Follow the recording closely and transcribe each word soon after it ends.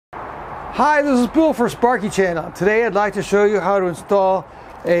Hi, this is Bill for Sparky channel. Today I'd like to show you how to install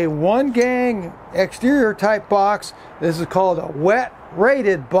a one gang exterior type box. This is called a wet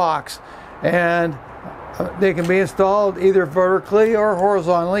rated box, and they can be installed either vertically or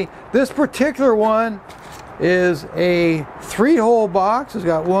horizontally. This particular one is a 3-hole box. It's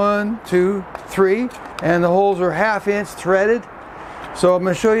got 1, 2, 3, and the holes are 1/2 inch threaded. So I'm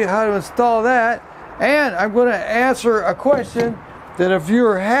going to show you how to install that, and I'm going to answer a question that a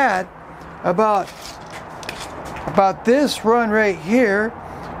viewer had about this run right here,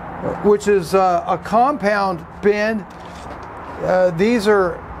 which is a compound bend. These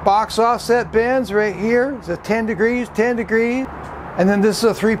are box offset bends right here. It's a 10 degrees, 10 degrees. And then this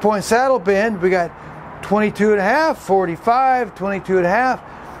is a 3-point saddle bend. We got 22.5, 45, 22.5.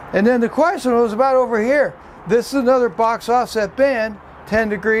 And then the question was about over here. This is another box offset bend, 10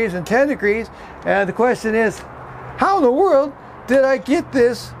 degrees and 10 degrees. And the question is, how in the world did I get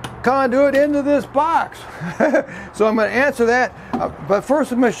this conduit into this box? So I'm going to answer that, but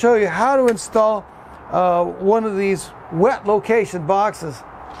first I'm going to show you how to install one of these wet location boxes.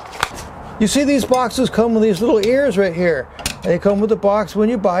 You see, these boxes come with these little ears right here. They come with the box when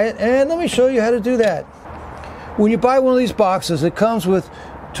you buy it, and let me show you how to do that. When you buy one of these boxes, it comes with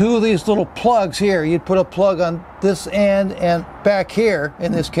 2 of these little plugs here. You'd put a plug on this end and back here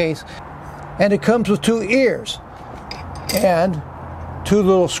in this case, and it comes with 2 ears and 2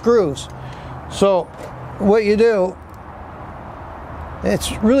 little screws. So what you do,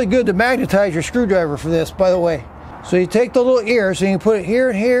 it's really good to magnetize your screwdriver for this, by the way. So you take the little ears and you put it here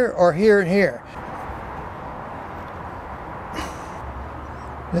and here, or here and here.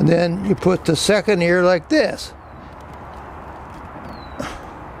 And then you put the second ear like this.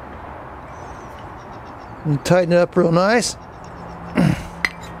 And tighten it up real nice.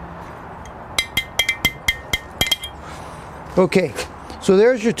 Okay, so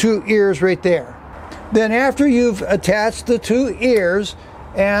there's your 2 ears right there. Then after you've attached the 2 ears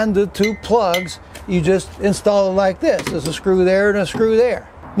and the 2 plugs, you just install it like this. There's a screw there and a screw there.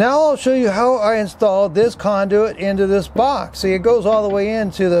 Now I'll show you how I installed this conduit into this box. See, it goes all the way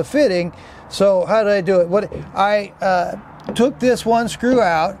into the fitting. So how did I do it? I took this one screw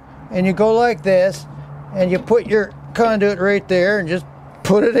out, and you go like this, and you put your conduit right there and just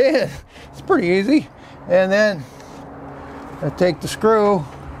put it in. It's pretty easy. And then I take the screw,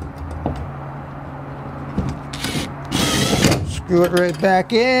 screw it right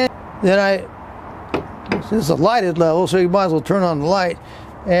back in. Then this is a lighted level, so you might as well turn on the light,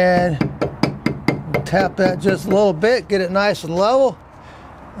 and tap that just a little bit, get it nice and level,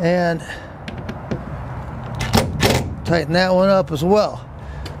 and tighten that one up as well.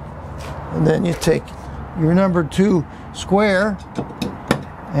 And then you take your number 2 square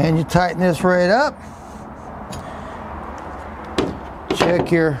and you tighten this right up.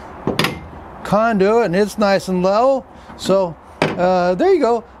 Check your conduit, and it's nice and level. So there you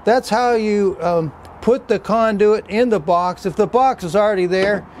go. That's how you put the conduit in the box. If the box is already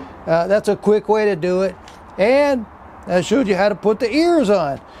there, that's a quick way to do it. And I showed you how to put the ears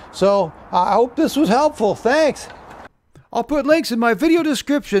on. So I hope this was helpful. Thanks. I'll put links in my video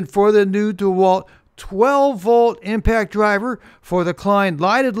description for the new DEWALT 12-volt impact driver for the Klein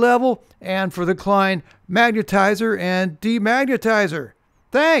lighted level and for the Klein magnetizer and demagnetizer.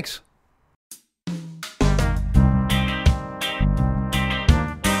 Thanks.